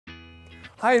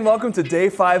Hi and welcome to day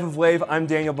 5 of Wave. I'm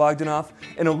Daniel Bogdanoff.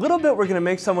 In a little bit we're going to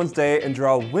make someone's day and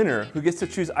draw a winner who gets to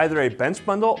choose either a bench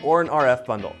bundle or an RF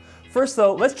bundle. First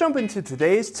though, let's jump into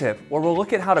today's tip where we'll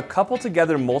look at how to couple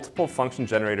together multiple function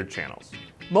generator channels.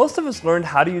 Most of us learned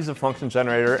how to use a function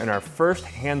generator in our first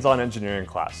hands-on engineering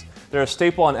class. They're a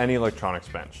staple on any electronics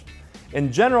bench.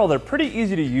 In general, they're pretty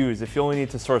easy to use if you only need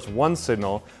to source one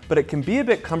signal, but it can be a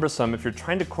bit cumbersome if you're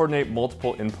trying to coordinate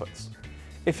multiple inputs.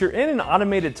 If you're in an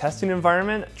automated testing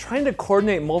environment, trying to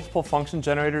coordinate multiple function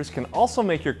generators can also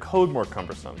make your code more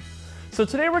cumbersome. So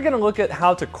today we're going to look at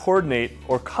how to coordinate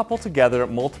or couple together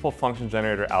multiple function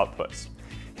generator outputs.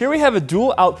 Here we have a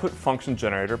dual output function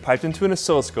generator piped into an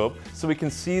oscilloscope so we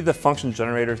can see the function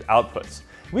generator's outputs.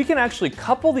 We can actually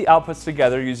couple the outputs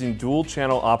together using dual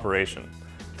channel operation.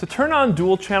 To turn on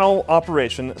dual channel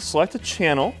operation, select a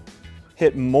channel,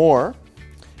 hit More,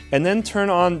 and then turn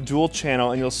on dual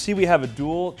channel, and you'll see we have a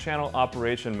dual channel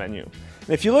operation menu. And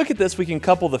if you look at this, we can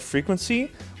couple the frequency,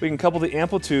 we can couple the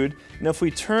amplitude, and if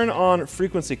we turn on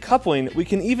frequency coupling, we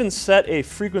can even set a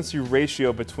frequency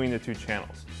ratio between the two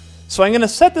channels. So I'm going to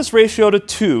set this ratio to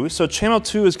 2, so channel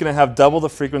 2 is going to have double the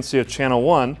frequency of channel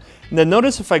 1. And then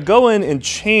notice if I go in and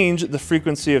change the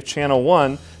frequency of channel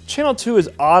 1, channel 2 is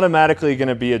automatically going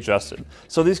to be adjusted.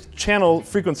 So these channel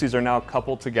frequencies are now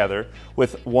coupled together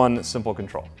with one simple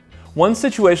control. One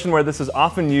situation where this is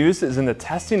often used is in the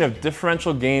testing of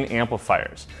differential gain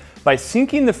amplifiers. By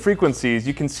syncing the frequencies,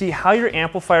 you can see how your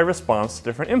amplifier responds to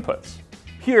different inputs.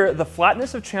 Here, the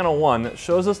flatness of channel 1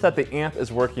 shows us that the amp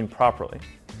is working properly.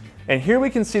 And here we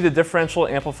can see the differential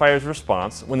amplifier's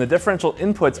response when the differential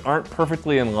inputs aren't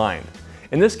perfectly in line.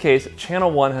 In this case,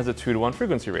 channel 1 has a 2:1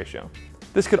 frequency ratio.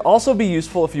 This could also be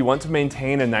useful if you want to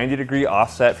maintain a 90-degree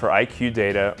offset for IQ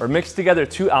data or mix together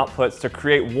two outputs to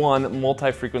create one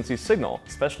multi-frequency signal,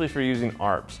 especially if you're using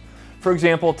ARBs. For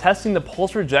example, testing the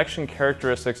pulse rejection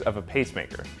characteristics of a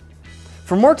pacemaker.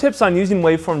 For more tips on using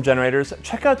waveform generators,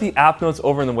 check out the app notes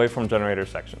over in the waveform generator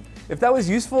section. If that was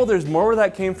useful, there's more where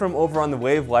that came from over on the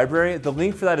Wave library. The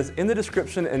link for that is in the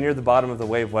description and near the bottom of the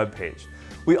Wave webpage.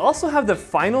 We also have the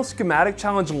final schematic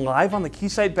challenge live on the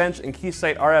Keysight Bench and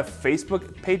Keysight RF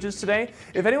Facebook pages today.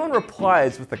 If anyone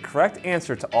replies with the correct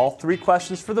answer to all 3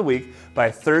 questions for the week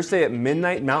by Thursday at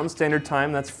midnight Mountain Standard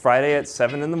Time, that's Friday at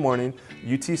 7 in the morning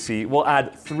UTC, we'll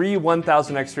add 3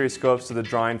 1000 X-ray scopes to the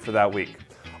drawing for that week.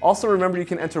 Also remember you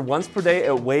can enter once per day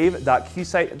at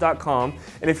wave.keysight.com,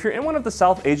 and if you're in one of the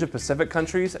South Asia Pacific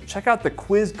countries, check out the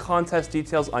quiz contest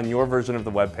details on your version of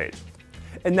the webpage.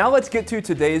 And now let's get to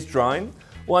today's drawing.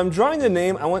 While I'm drawing the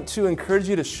name, I want to encourage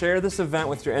you to share this event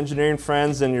with your engineering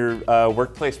friends and your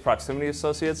workplace proximity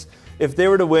associates. If they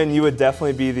were to win, you would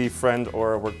definitely be the friend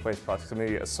or workplace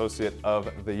proximity associate of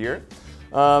the year.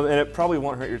 And it probably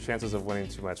won't hurt your chances of winning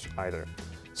too much either.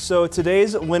 So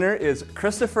today's winner is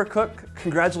Christopher Cook.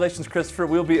 Congratulations, Christopher.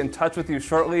 We'll be in touch with you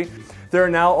shortly. There are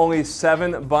now only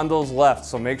 7 bundles left,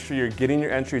 so make sure you're getting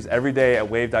your entries every day at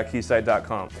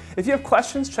wave.keysight.com. If you have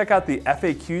questions, check out the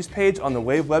FAQs page on the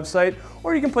Wave website,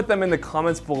 or you can put them in the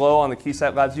comments below on the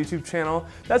Keysight Labs YouTube channel.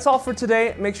 That's all for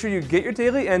today. Make sure you get your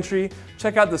daily entry,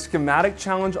 check out the schematic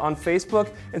challenge on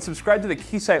Facebook, and subscribe to the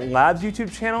Keysight Labs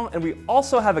YouTube channel. And we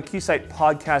also have a Keysight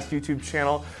podcast YouTube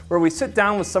channel where we sit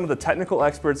down with some of the technical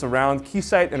experts around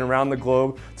Keysight and around the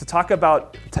globe to talk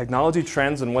about technology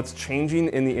trends and what's changing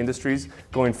in the industries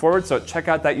going forward. So check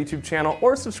out that YouTube channel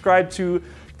or subscribe to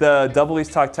the Double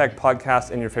East Talk Tech podcast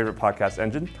in your favorite podcast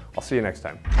engine. I'll see you next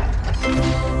time.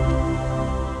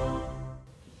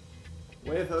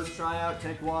 Wave host tryout,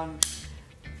 take 1.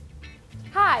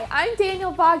 Hi, I'm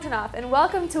Daniel Bogdanoff, and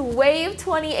welcome to Wave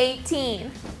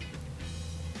 2018.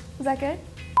 Is that good?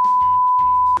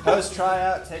 Host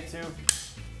tryout, take 2.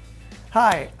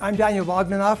 Hi, I'm Daniel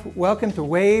Bogdanoff. Welcome to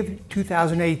Wave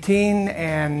 2018,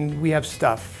 and we have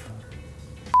stuff.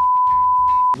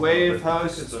 Wave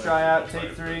host tryout,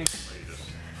 take 3.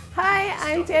 Hi,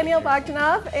 I'm Daniel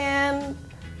Bogdanoff, and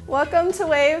welcome to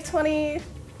Wave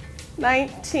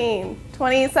 2019,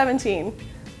 2017,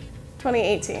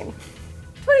 2018,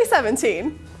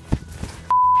 2017.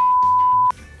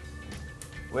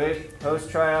 Wave host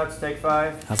tryouts, take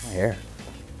 5. How's my hair?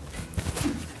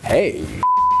 Hey!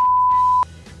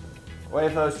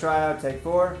 Wave host tryout, take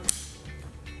 4.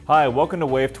 Hi, welcome to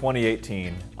Wave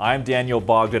 2018. I'm Daniel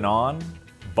Bogdanoff.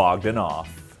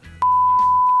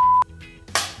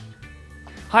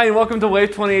 Hi and welcome to Wave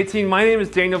 2018. My name is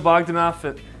Daniel Bogdanoff.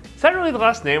 Is that really the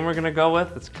last name we're going to go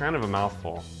with? It's kind of a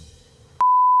mouthful.